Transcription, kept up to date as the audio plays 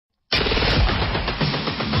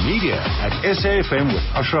Media at SAFM with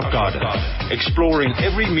Ashraf Garda. Exploring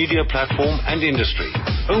every media platform and industry.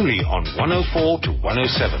 Only on 104 to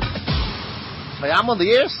 107. I am on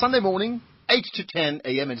the air Sunday morning, 8 to 10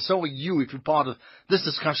 a.m. And so are you if you're part of this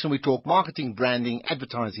discussion. We talk marketing, branding,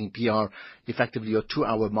 advertising, PR, effectively your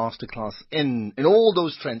 2-hour masterclass in all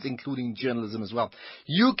those trends, including journalism as well.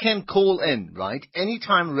 You can call in, right,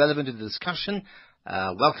 anytime relevant to the discussion.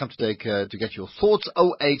 Welcome to get your thoughts.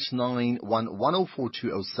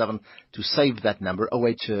 0891104207 to save that number.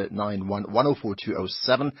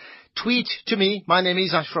 0891104207. Tweet to me. My name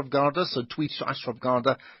is Ashraf Garda, so tweet to Ashraf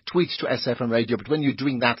Garda, tweet to SFM Radio. But when you're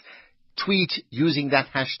doing that, tweet using that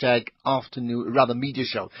hashtag media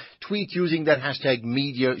show. Tweet using that hashtag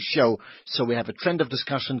media show. So we have a trend of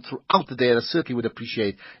discussion throughout the day. I certainly would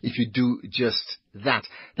appreciate if you do just that.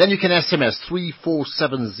 Then you can SMS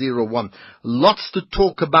 34701. Lots to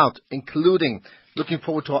talk about, including looking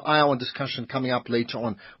forward to our hour discussion coming up later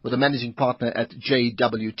on with the managing partner at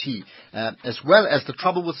JWT, as well as the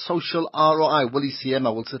trouble with social ROI. Willie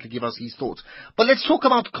Siema will certainly give us his thoughts. But let's talk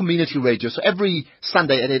about community radio. So every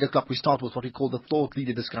Sunday at 8 o'clock we start with what we call the thought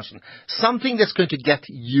leader discussion. Something that's going to get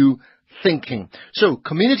you thinking. So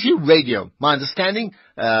community radio, my understanding,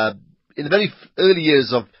 in the very early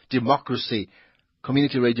years of democracy,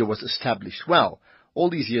 community radio was established. Well, all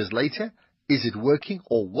these years later, is it working,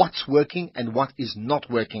 or what's working and what is not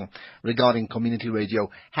working regarding community radio?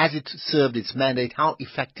 Has it served its mandate? How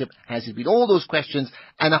effective has it been? All those questions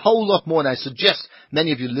and a whole lot more. And I suggest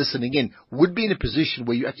many of you listening in would be in a position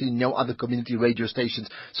where you actually know other community radio stations.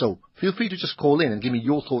 So feel free to just call in and give me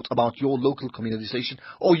your thoughts about your local community station,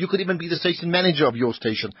 or you could even be the station manager of your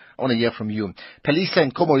station. I want to hear from you. Pelisa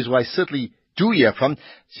and Como is who I certainly do hear from.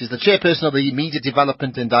 She's the chairperson of the Media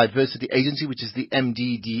Development and Diversity Agency, which is the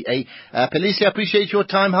MDDA. Pelisa, I appreciate your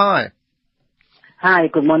time. Hi. Hi,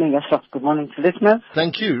 good morning, Ashraf. Good morning to listeners.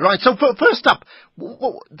 Thank you. Right, so first up,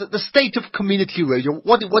 the state of community radio.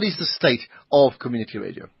 What is the state of community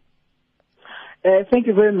radio? Thank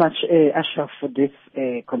you very much, Ashraf, for this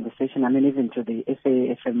conversation. I mean, even to the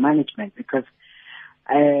SAFM management, because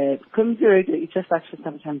community radio, it just actually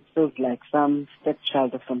sometimes feels like some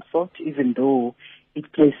stepchild of some sort, even though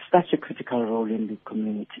it plays such a critical role in the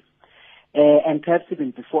community. And perhaps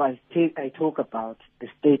even before I talk about the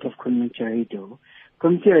state of community radio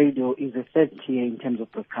is a third tier in terms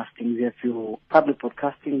of broadcasting. You have your public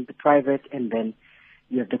broadcasting, the private, and then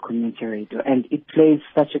you have the community radio. And it plays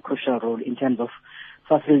such a crucial role in terms of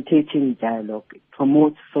facilitating dialogue, it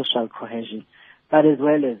promotes social cohesion, but as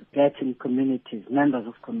well as getting communities, members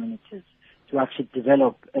of communities, to actually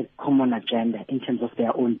develop a common agenda in terms of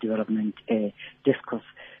their own development discourse.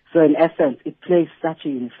 So in essence, it plays such a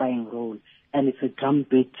unifying role, and it's a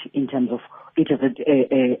drumbeat in terms of it is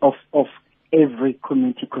of every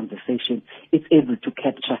community conversation. It's able to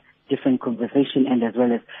capture different conversation and as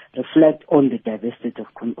well as reflect on the diversity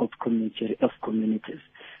of communities.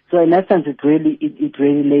 So in essence, it really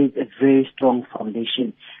lays a very strong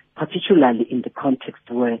foundation, particularly in the context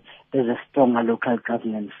where there's a stronger local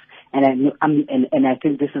governance. And I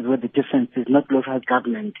think this is where the difference is, not local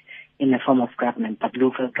government in a form of government, but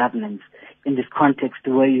local governance in this context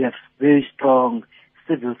where you have very strong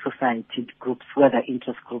civil society groups, whether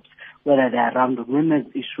interest groups, whether they're around women's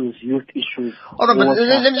issues, youth issues. All right, but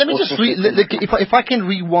let me just if I can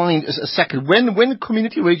rewind a second. When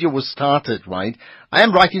community radio was started, right, I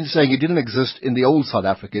am right in saying it didn't exist in the old South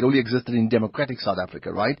Africa. It only existed in democratic South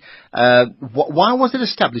Africa, right? Why was it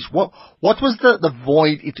established? What was the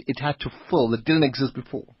void it had to fill that didn't exist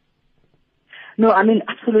before? No, I mean,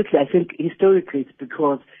 absolutely. I think historically it's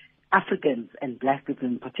because Africans and black people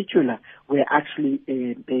in particular were actually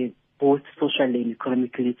both socially and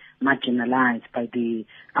economically marginalized by the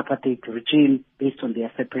apartheid regime based on their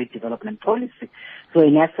separate development policy. So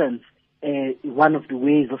in essence, one of the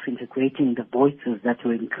ways of integrating the voices that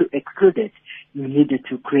were excluded, you needed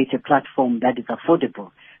to create a platform that is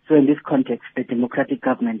affordable. So in this context, the democratic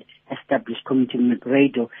government established community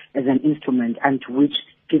radio as an instrument unto which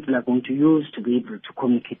people are going to use to be able to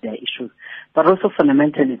communicate their issues. But also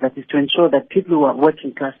fundamentally, that is to ensure that people who are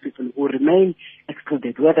working class people who remain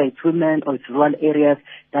excluded, whether it's women or it's rural areas,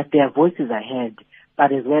 that their voices are heard,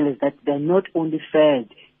 but as well as that they're not only fed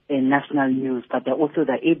in national news, but they're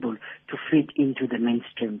able to fit into the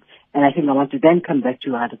mainstream. And I think I want to then come back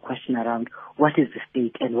to your other question around what is the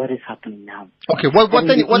state and what is happening now. Okay, what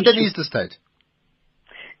then is the state?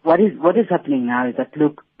 What is happening now is that,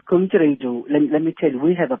 look, community radio, let me tell you,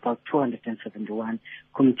 we have about 271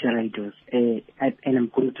 community radios, and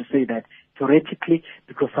I'm going to say that theoretically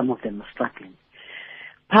because some of them are struggling.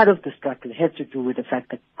 part of the struggle has to do with the fact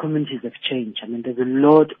that communities have changed. I mean, there's a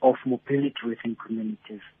lot of mobility within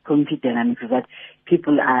communities. Community dynamics is that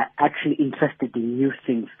people are actually interested in new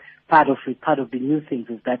things. Part of the new things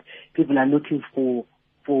is that people are looking for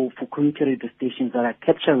community radio stations that are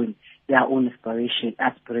capturing their own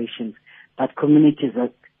aspirations. But communities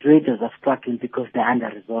radios are struggling because they're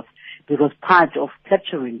under-resourced. Because part of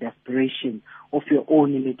capturing the aspiration of your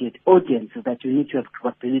own immediate audience is that you need to have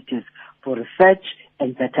capabilities for research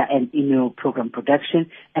and better and email program production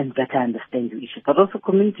and better understand your issues. But also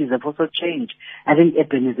communities have also changed. I think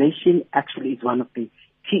urbanization actually is one of the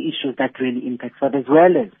key issues that really impacts, but as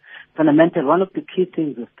well as fundamental, one of the key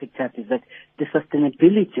things we've picked up is that the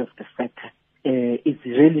sustainability of the sector is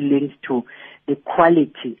really linked to the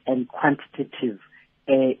quality and quantitative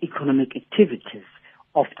economic activities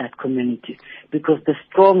of that community. Because the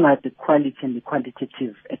stronger the quality and the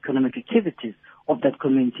quantitative economic activities of that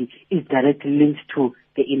community is directly linked to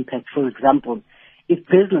the impact. For example, if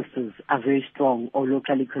businesses are very strong or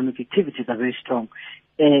local economic activities are very strong,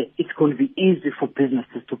 it's going to be easy for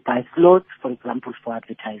businesses to buy slots, for example, for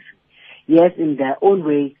advertising. Yes, in their own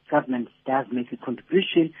way, government does make a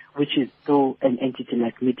contribution, which is through an entity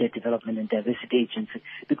like Media Development and Diversity Agency,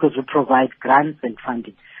 because we provide grants and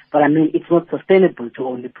funding. But I mean, it's not sustainable to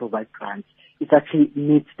only provide grants. It actually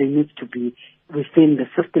needs to be within the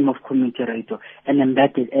system of community radio and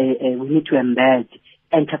embedded. We need to embed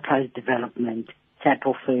enterprise development type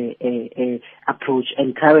of approach.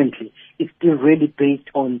 And currently, it's still really based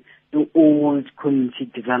on the old community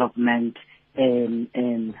development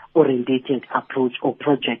orientated approach or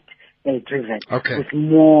project driven,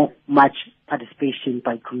 with much participation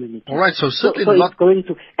by community. All right, so certainly it's going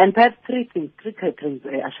to, and perhaps three things,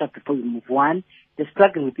 Ashraf, before we move. One, the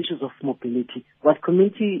struggle with issues of mobility. What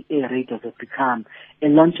community radios have become a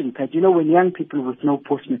launching pad. You know, when young people with no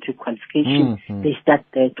post-matric qualification, they start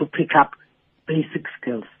to pick up basic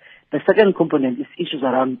skills. The second component is issues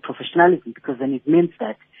around professionalism, because then it means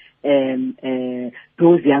that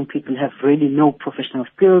those young people have really no professional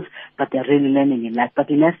skills, but they're really learning in life. But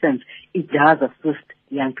in essence, it does assist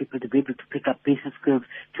young people to be able to pick up basic skills,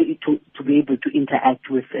 to be able to interact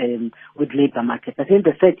with labor market. I think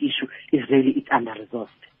the third issue is really it's under-resourced.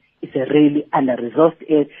 It's a really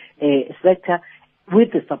under-resourced sector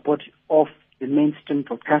with the support of the mainstream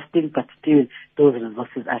broadcasting, but still those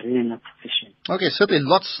resources are really not sufficient. Okay, certainly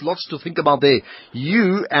lots to think about there.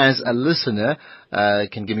 You, as a listener,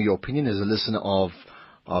 can give me your opinion as a listener of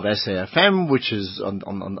SAFM, which is on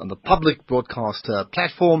the public broadcast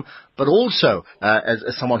platform, but also as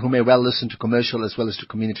someone who may well listen to commercial as well as to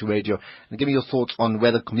community radio. And give me your thoughts on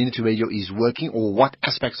whether community radio is working, or what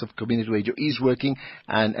aspects of community radio is working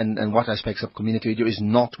and what aspects of community radio is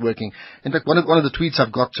not working. In fact, one of the tweets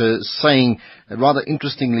I've got saying, rather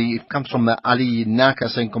interestingly, it comes from Ali Naka,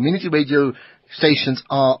 saying community radio stations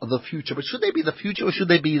are the future. But should they be the future, or should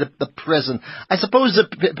they be the present? I suppose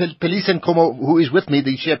Pelise Nkomo, who is with me,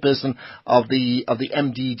 the chairperson of the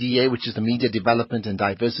MDDA, which is the Media Development and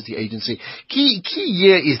Diversity Agency. Key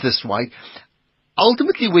here is this, right?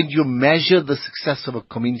 Ultimately, when you measure the success of a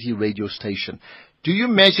community radio station, do you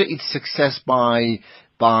measure its success by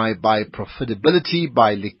profitability,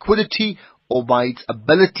 by liquidity, or by its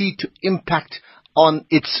ability to impact on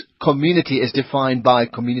its community as defined by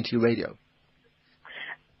community radio?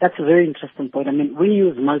 That's a very interesting point. I mean, we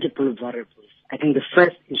use multiple variables. I think the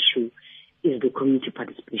first issue is the community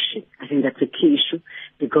participation. I think that's a key issue,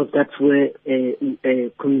 because that's where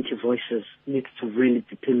community voices need to really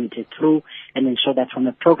be permeated through and ensure that from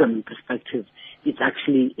a programming perspective, it's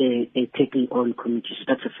actually taking on community. So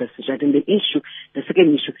that's the first issue. I think the second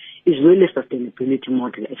issue is really a sustainability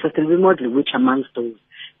model. A sustainability model which amongst those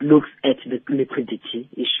looks at the liquidity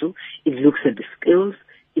issue, it looks at the skills,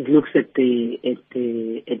 it looks at the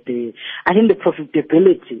I think the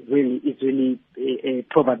profitability really is really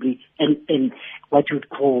probably and what you would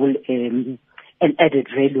call an added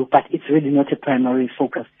value, but it's really not a primary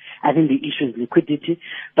focus. I think the issue is liquidity,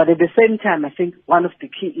 but at the same time, I think one of the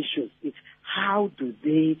key issues is how do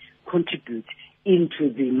they contribute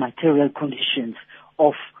into the material conditions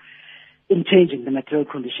in changing the material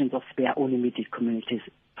conditions of their own immediate communities,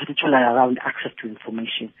 particularly around access to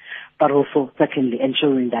information, but also, secondly,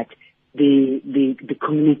 ensuring that the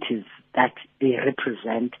communities that they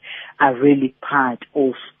represent are really part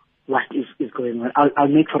of what is going on. I'll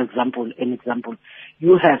make, for example, an example.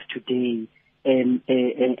 You have today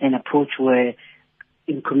an approach where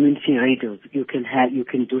in community radios you can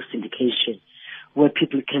do syndication, where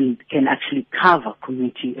people can actually cover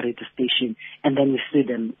community radio station and then you see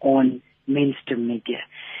them on mainstream media.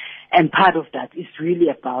 And part of that is really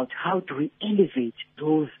about how do we elevate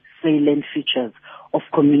those salient features of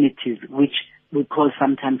communities, which we call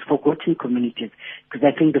sometimes forgotten communities, because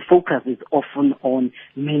I think the focus is often on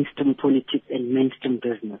mainstream politics and mainstream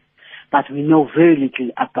business. But we know very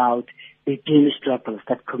little about the daily struggles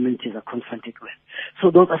that communities are confronted with.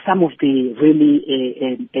 So those are some of the really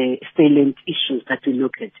salient issues that we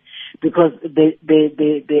look at, because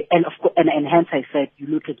and hence I said you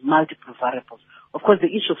look at multiple variables. Of course, the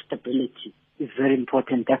issue of stability is very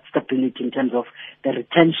important. That stability in terms of the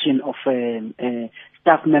retention of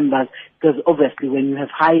staff members, because obviously when you have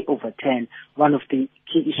high over 10, one of the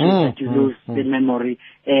key issues that you lose the memory.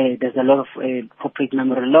 There's a lot of corporate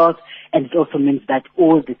memory loss, and it also means that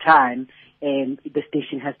all the time the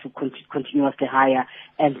station has to continuously hire,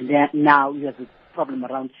 and now you have a problem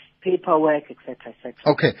around paperwork, etc., etc.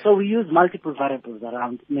 Okay. So we use multiple variables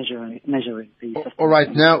around measuring the. All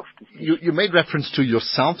right. Now, you made reference to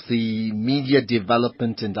yourself, the Media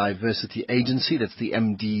Development and Diversity Agency. That's the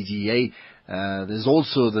MDDA. There's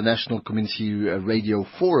also the National Community Radio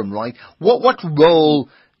Forum, right? What role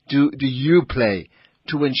do you play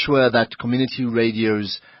to ensure that community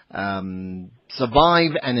radios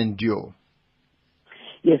survive and endure?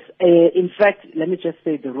 Yes. In fact, let me just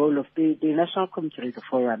say the role of the National Community Radio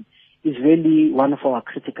Forum is really one of our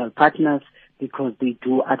critical partners, because they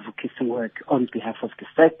do advocacy work on behalf of the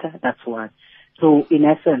sector. That's one. So in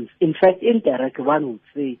essence, in fact, indirectly, one would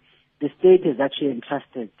say the state has actually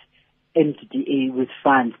entrusted MDDA with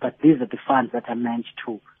funds, but these are the funds that are meant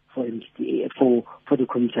for MDDA, for the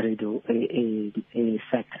community radio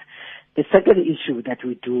sector. The second issue that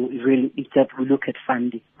we do is that we look at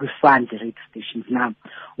funding. We fund the radio stations. Now,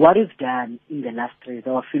 what is done in the last 3 years,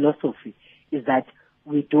 our philosophy is that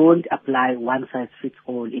we don't apply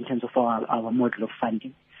one-size-fits-all in terms of our model of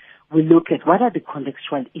funding. We look at what are the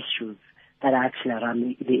contextual issues that are actually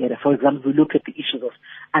around the area. For example, we look at the issues of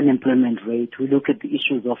unemployment rate. We look at the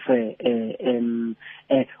issues of we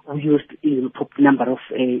use the number of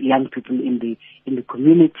young people in the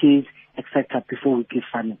communities, etc. before we give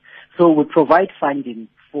funding. So we provide funding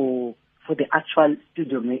for the actual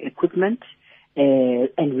studio equipment,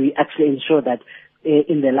 and we actually ensure that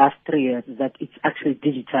in the last 3 years that it's actually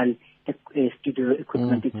digital studio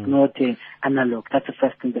equipment. It's not analog. That's the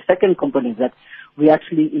first thing. The second component is that we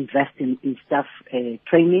actually invest in staff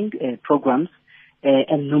training programs,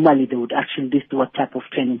 and normally they would actually list what type of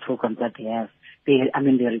training programs that they have. They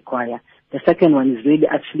require. The second one is really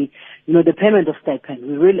actually, the payment of stipend.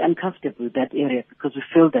 We're really uncomfortable with that area, because we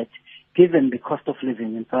feel that given the cost of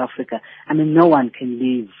living in South Africa, no one can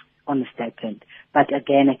live on a stipend. But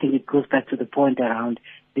again, I think it goes back to the point around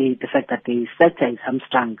the fact that the sector is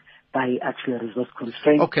hamstrung by actually resource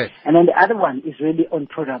constraints. Okay. And then the other one is really on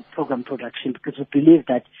program production, because we believe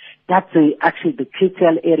that that's actually the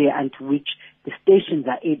critical area into which the stations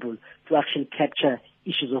are able to actually capture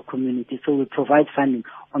issues of community. So we provide funding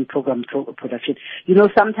on program production.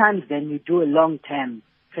 Sometimes then we do a long-term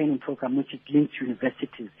training program which is linked to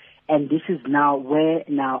universities. And this is where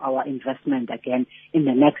our investment again in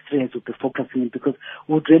the next 3 years will be focusing, because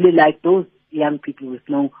we'd really like those young people with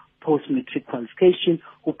no post-matric qualification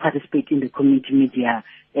who participate in the community media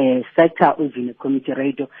sector or even the community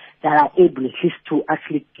radio, that are able at least to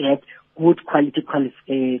actually get good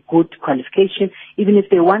qualification. Even if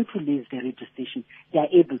they want to leave the radio station, they are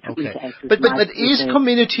able to interact with. But is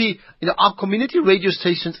community, are community radio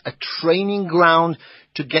stations a training ground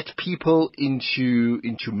to get people into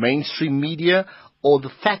mainstream media, or the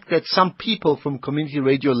fact that some people from community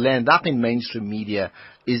radio land up in mainstream media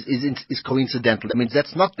is coincidental?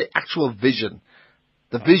 That's not the actual vision.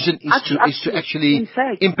 The vision is to actually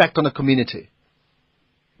impact on a community.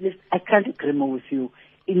 Yes, I can't agree more with you.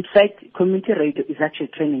 In fact, community radio is actually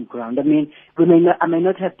a training ground. I may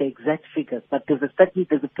not have the exact figures, but there's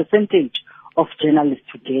a percentage of journalists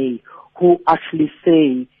today who actually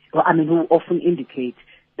say, who often indicate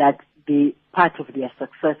that the part of their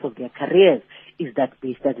success of their careers is that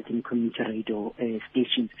they started in community radio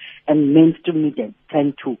stations, and mainstream media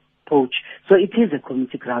tend to poach. So it is a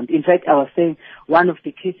community ground. In fact, I was saying one of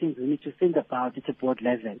the key things we need to think about at a board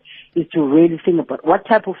level is to really think about what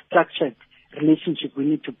type of structured relationship we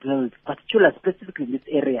need to build, particularly specifically in this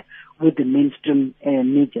area with the mainstream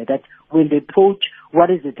media, that when they poach, what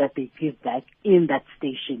is it that they give back in that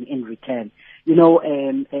station in return?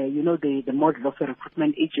 The model of a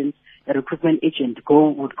recruitment agent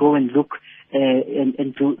would go and look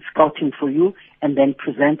and do scouting for you, and then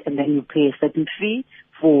present, and then you pay a certain fee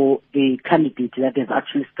for the candidate that they've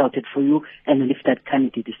actually scouted for you, and if that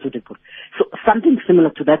candidate is suitable. So something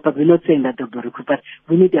similar to that, but we're not saying that they'll be recruited, but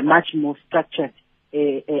we need a much more structured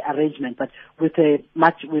arrangement, but within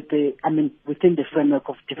the framework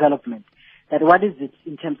of development, that what is it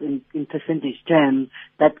in percentage terms,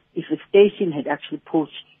 that if a station had actually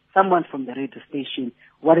poached someone from the radio station,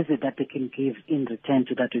 what is it that they can give in return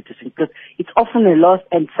to that radio station? Because it's often a loss,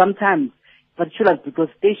 and sometimes, particularly because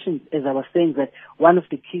stations, as I was saying, that one of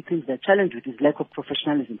the key things they're challenged with is lack of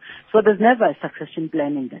professionalism. So there's never a succession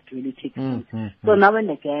planning that really takes place. So now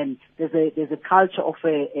and again, there's a culture of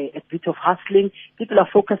a bit of hustling. People are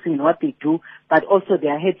focusing on what they do, but also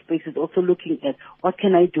their headspace is also looking at what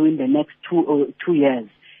can I do in the next 2 years.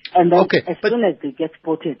 And then as soon as they get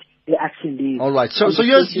spotted, they actually leave. All right. So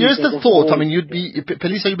here's the thought. I mean,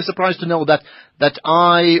 Pelisa, you'd be surprised to know that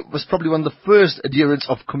I was probably one of the first adherents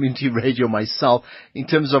of community radio myself in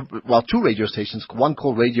terms of, well, 2 radio stations. One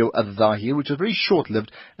called Radio Adahir, which was very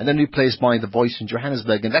short-lived, and then replaced by The Voice in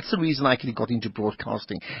Johannesburg. And that's the reason I actually got into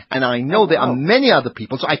broadcasting. And I know there are many other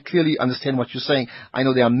people, so I clearly understand what you're saying. I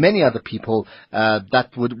know there are many other people that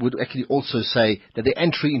would actually also say that the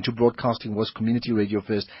entry into broadcasting was community radio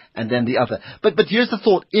first and then the other. But here's the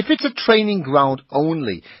thought. If it's a training ground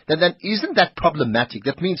only, then isn't that problematic?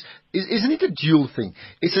 That means, isn't it a dual thing?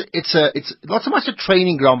 It's not so much a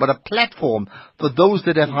training ground, but a platform for those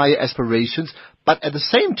that have higher aspirations. But at the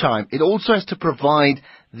same time, it also has to provide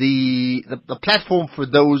the platform for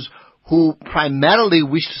those who primarily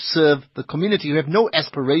wish to serve the community, who have no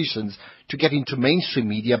aspirations to get into mainstream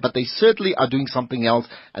media, but they certainly are doing something else,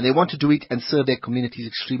 and they want to do it and serve their communities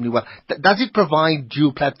extremely well. Does it provide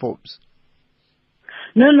dual platforms?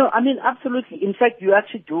 No, I mean, absolutely. In fact, you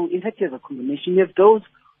actually do. In fact, you have a combination. You have those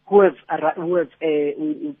who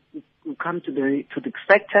come to the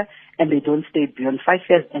sector and they don't stay beyond 5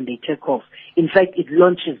 years and they take off. In fact, it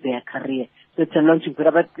launches their career. So it's a launching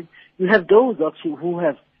career. But you have those actually who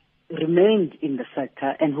have remained in the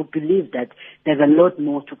sector and who believe that there's a lot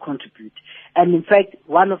more to contribute. And in fact,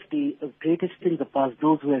 one of the greatest things about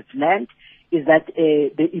those who have learned is that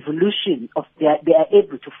the evolution of they are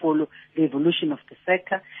able to follow the evolution of the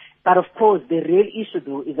sector. But of course, the real issue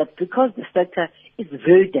though is that because the sector is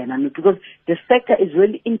very dynamic, because the sector is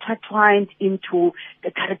really intertwined into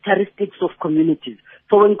the characteristics of communities.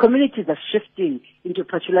 So when communities are shifting into a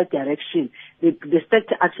particular direction, the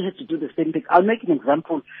sector actually has to do the same thing. I'll make an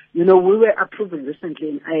example. You know, we were approved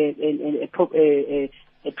recently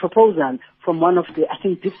a proposal from one of the, I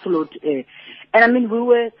think, Dipsolot, and I mean, we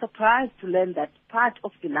were surprised to learn that part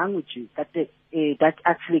of the languages that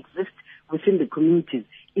actually exist within the communities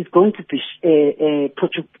is going to be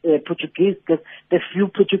Portuguese, because there's few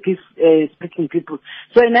Portuguese speaking people.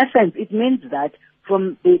 So in essence, it means that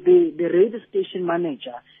from the radio station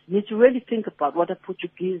manager needs to really think about what are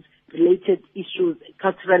Portuguese-related issues,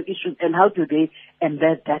 cultural issues, and how do they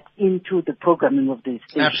embed that into the programming of the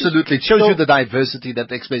station. Absolutely. It shows you the diversity that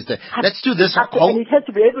takes place there. Let's do this. And it has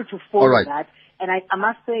to be able to follow that. And I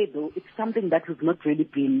must say, though, it's something that has not really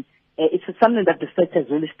been, it's something that the sector is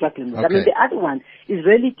really struggling with. Okay. I mean, the other one is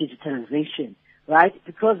really digitalization, right?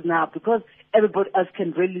 Because everybody else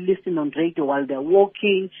can really listen on radio while they're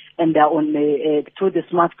walking and they're on through the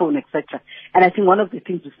smartphone, etc. And I think one of the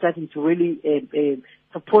things we're starting to really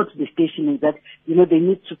support the station is that, you know, they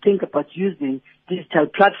need to think about using digital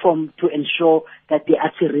platform to ensure that they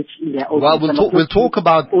actually reach in their own. Well, we'll talk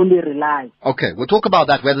about only rely. Okay, we'll talk about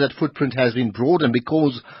that, whether that footprint has been broadened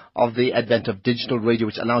because of the advent of digital radio,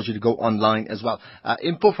 which allows you to go online as well.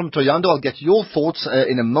 Info from Toyando, I'll get your thoughts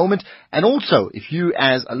in a moment. And also, if you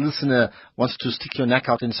as a listener wants to stick your neck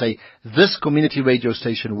out and say, this community radio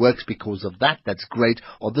station works because of that, that's great,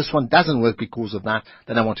 or this one doesn't work because of that,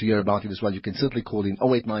 then I want to hear about it as well. You can certainly call in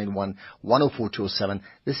 0891 104 207.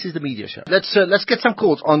 This is the Media Show. Let's get some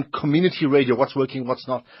calls on community radio, what's working, what's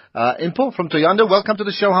not. Info from Toyando, welcome to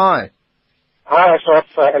the show. Hi. Hi, Ashraf,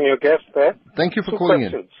 and your guest there. Thank you for calling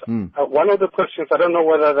in. One of the questions, I don't know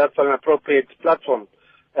whether that's an appropriate platform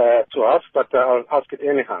to ask, but I'll ask it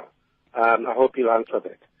anyhow. I hope you'll answer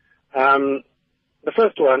that. The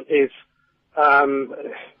first one is,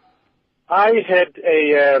 I had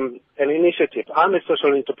an initiative. I'm a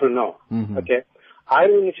social entrepreneur, okay? I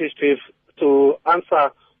had an initiative to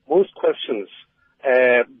answer most questions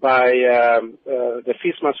by the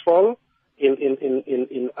fees must fall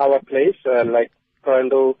in our place, like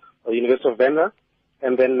Toronto or University of Venda.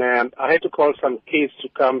 And then I had to call some kids to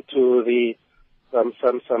come to the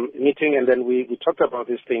some meeting, and then we talked about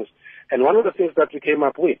these things. And one of the things that we came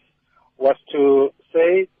up with was to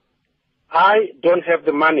say, I don't have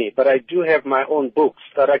the money, but I do have my own books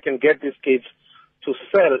that I can get these kids to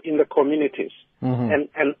sell in the communities.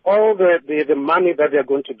 And all the money that they're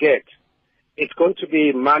going to get, it's going to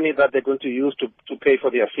be money that they're going to use to pay for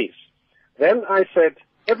their fees. Then I said,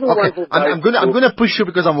 everyone who I'm going to push you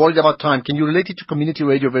because I'm worried about time. Can you relate it to community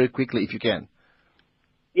radio very quickly if you can?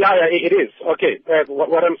 Yeah, it is. Okay.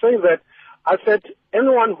 What I'm saying is that I said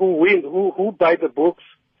anyone who buy the books,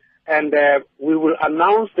 and we will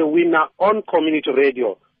announce the winner on community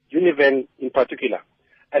radio, Univen in particular.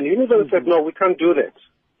 And Univen said, no, we can't do that.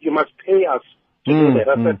 You must pay us to do that.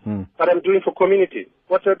 I said, but I'm doing for community.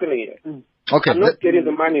 What's happening here? Okay. I'm not getting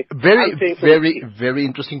the money. Very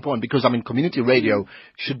interesting point, because, community radio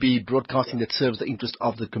should be broadcasting that serves the interest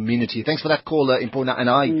of the community. Thanks for that call, Impona. And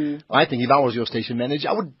I think if I was your station manager,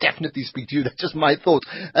 I would definitely speak to you. That's just my thought.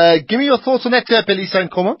 Give me your thoughts on that, Pelisa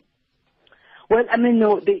and Koma. Well,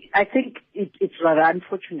 I think it's rather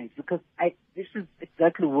unfortunate, because this is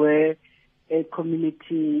exactly where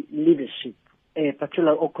community leadership,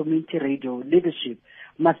 particularly or community radio leadership,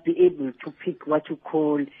 must be able to pick what you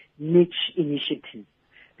call niche initiatives,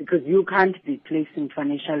 because you can't be placing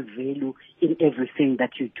financial value in everything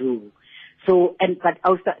that you do. So, but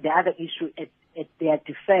also the other issue at their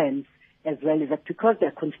defense as well is that because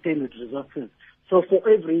they're constrained with resources, so for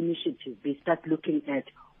every initiative they start looking at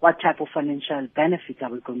what type of financial benefit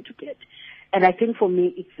are we going to get. And I think for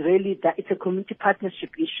me, it's really that it's a community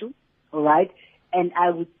partnership issue, all right? And I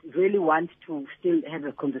would really want to still have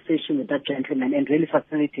a conversation with that gentleman and really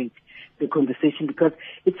facilitate the conversation, because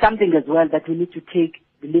it's something as well that we need to take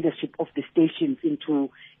the leadership of the stations into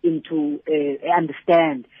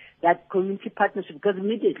understand that community partnership, because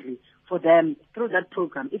immediately for them, through that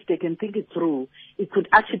program, if they can think it through, it could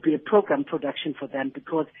actually be a program production for them,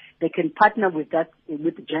 because they can partner with the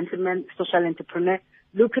gentleman, social entrepreneur,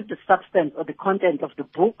 look at the substance or the content of the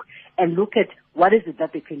book, and look at what is it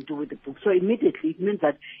that they can do with the book. So immediately it means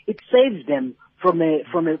that it saves them from a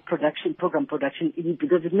program production,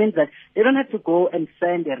 because it means that they don't have to go and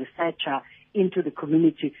send a researcher into the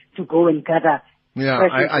community to go and gather. Yeah,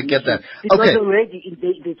 I get that. It's already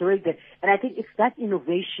there. And I think it's that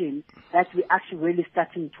innovation that we're actually really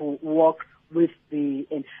starting to work with we're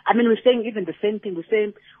saying even the same thing. We're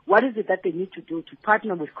saying, what is it that they need to do to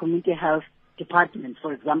partner with community health departments,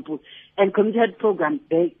 for example, and community health program,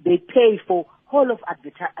 they pay for whole of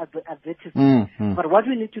advertising. But what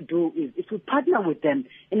we need to do is to partner with them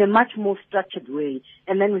in a much more structured way,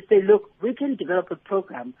 and then we say, look, we can develop a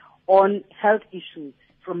program on health issues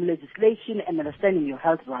from legislation and understanding your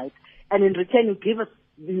health rights, and in return you give us,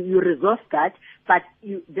 you resource that, but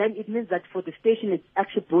then it means that for the station it's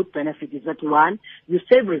actually both benefits. Is that one, you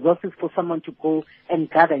save resources for someone to go and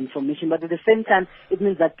gather information, but at the same time it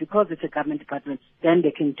means that because it's a government department, then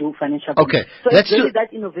they can do financial Okay. So it's really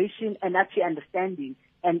that innovation and actually understanding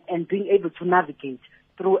and being able to navigate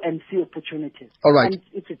through and see opportunities. All right. And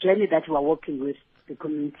it's a journey that we are working with the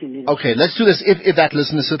community leaders. Okay, let's do this. If that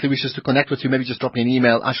listener certainly wishes to connect with you, maybe just drop me an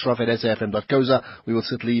email, ashraf@safm.coza. We will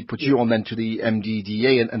certainly put you on then to the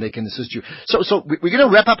MDDA and they can assist you. So we're going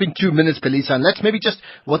to wrap up in 2 minutes, Pelisa, and let's maybe just,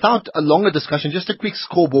 without a longer discussion, just a quick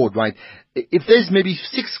scoreboard, right? If there's maybe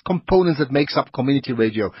 6 components that makes up community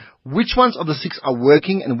radio, which ones of the 6 are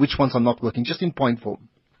working and which ones are not working, just in point form?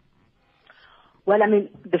 Well,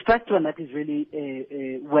 the first one that is really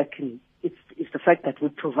working is the fact that we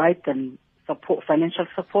provide them financial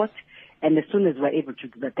support, and as soon as we're able to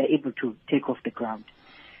do that, they're able to take off the ground.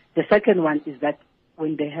 The second one is that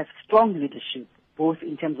when they have strong leadership, both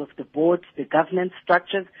in terms of the board, the governance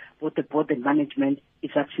structures, both the board and management,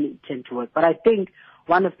 it's actually tend to work. But I think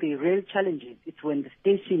one of the real challenges is when the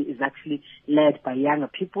station is actually led by younger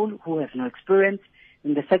people who have no experience.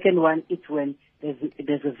 And the second one is when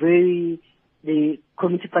the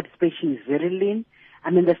community participation is very lean.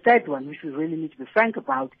 The third one, which we really need to be frank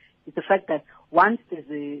about, is the fact that once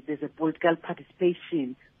there's a political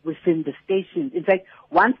participation within the station, in fact,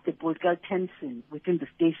 once the political tension within the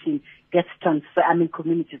station gets transferred,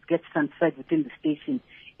 communities gets transferred within the station,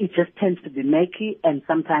 it just tends to be murky and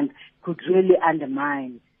sometimes could really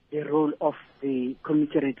undermine the role of the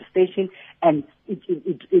community radio station, and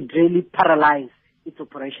it really paralyzes its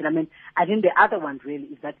operation. I think the other one really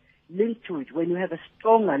is that linked to it, when you have a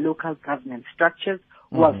stronger local government structures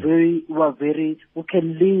who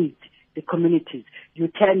can lead the communities, you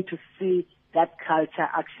tend to see that culture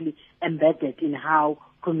actually embedded in how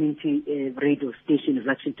community radio station is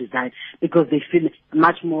actually designed, because they feel a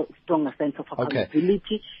much more stronger sense of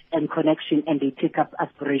accountability and connection, and they take up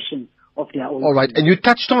aspirations of their own. All right, and you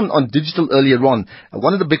touched on digital earlier on.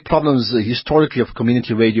 One of the big problems historically of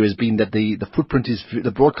community radio has been that the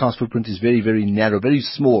broadcast footprint is very, very narrow, very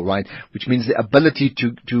small, right? Which means the ability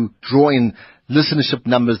to draw in listenership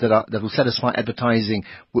numbers that will satisfy advertising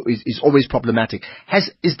is always problematic.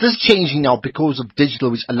 Is this changing now because of digital,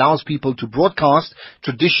 which allows people to broadcast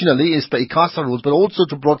traditionally, as per ICASA rules, but also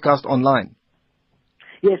to broadcast online?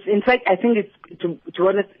 Yes, in fact, I think it's, to be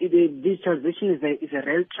honest, this transition is a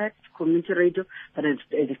real threat to community radio, but at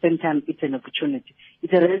the same time, it's an opportunity.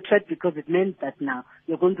 It's a real threat because it means that now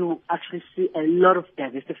you're going to actually see a lot of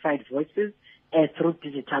diversified voices through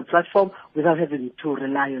digital platform without having to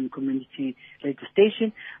rely on community radio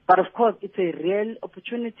station. But of course, it's a real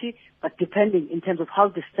opportunity, but depending in terms of how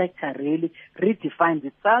the sector really redefines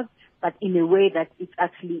itself, but in a way that it's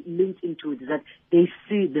actually linked into it, that they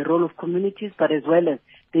see the role of communities, but as well as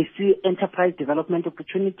they see enterprise development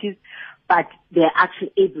opportunities, but they're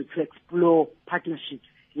actually able to explore partnerships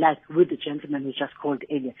like with the gentleman who just called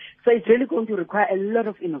earlier. So it's really going to require a lot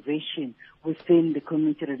of innovation within the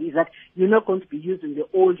community. Is that you're not going to be using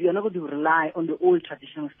you're not going to rely on the old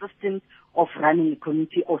traditional systems of running a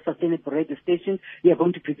community or sustainable radio stations. You're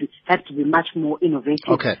going to have to be much more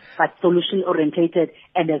innovative, but solution orientated,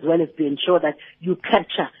 and as well as be ensure that you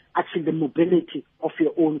capture actually the mobility of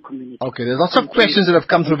your own community. Okay, there's lots of questions that have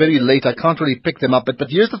come through very late. I can't really pick them up, but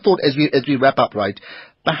here's the thought as we wrap up, right?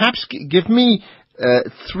 Perhaps give me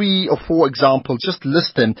 3 or 4 examples, just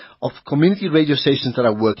list them, of community radio stations that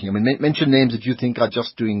are working. I mean, mention names that you think are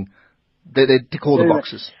just doing, they tick all the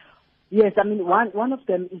boxes. Yes, I mean, one of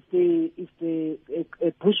them is the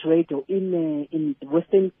Bush radio in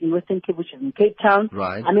Western Cape, which is in Cape Town.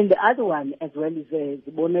 Right. I mean, the other one as well is the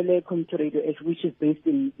Bonele Community Radio, which is based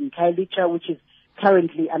in Khayelitsha, which is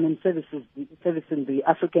currently, I mean, servicing the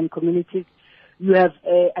African communities. You have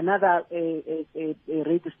another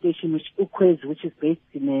radio station, which is based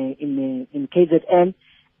in KZN,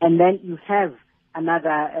 and then you have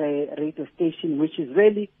another radio station which is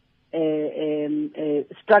really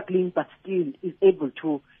struggling, but still is able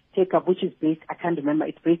to take up, which is based, I can't remember,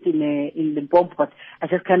 it's based in Limpopo, but I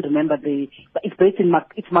just can't remember but it's based in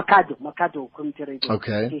it's Makado Community Radio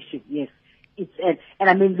Station, yes. And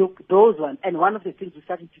I mean, look, those ones, and one of the things we're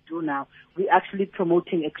starting to do now, we're actually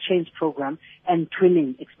promoting exchange program and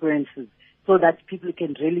twinning experiences so that people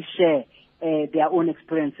can really share their own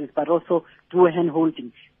experiences, but also do a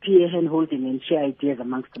hand-holding, peer hand-holding, and share ideas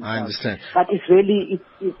amongst themselves. I understand. But it's really,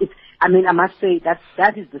 I mean, I must say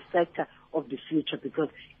that is the sector of the future because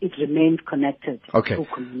it remains connected to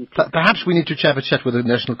community. Perhaps we need to have a chat with the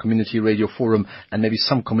National Community Radio Forum and maybe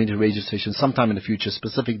some community radio stations sometime in the future,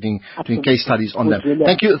 specifically doing case studies on them.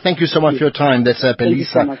 Thank you so much for your time. That's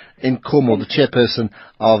Pelisa Nkomo, the chairperson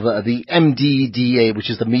of the MDDA, which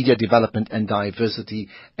is the Media Development and Diversity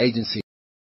Agency.